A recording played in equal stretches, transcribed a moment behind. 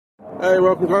Hey,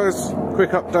 welcome guys. Quick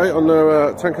update on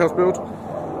the tank house build.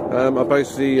 I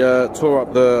basically tore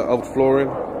up the old flooring.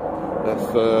 That's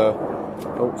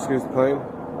oh, excuse the pain.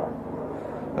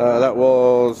 That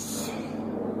was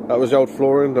the old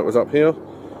flooring that was up here.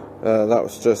 That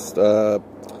was just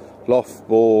loft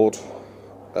board,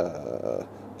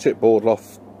 chipboard,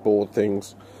 loft board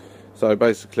things. So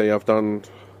basically, I've done.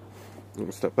 Let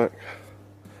me step back.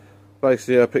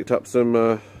 Basically, I picked up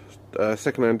some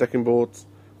second-hand decking boards.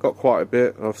 Got quite a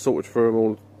bit. I've sorted through them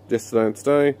all yesterday and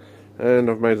today, and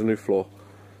I've made a new floor.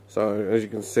 So as you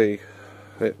can see,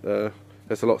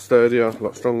 it's a lot sturdier, a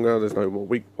lot stronger. There's no more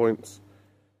weak points,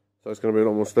 so it's going to be a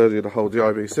lot more sturdier to hold the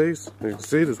IBCs. As you can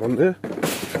see, there's one there,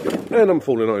 and I'm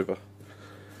falling over.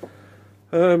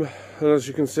 And as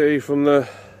you can see from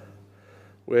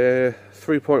we're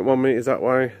 3.1 meters that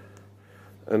way,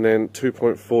 and then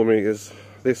 2.4 meters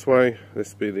this way.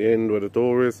 This will be the end where the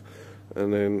door is,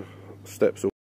 and then steps will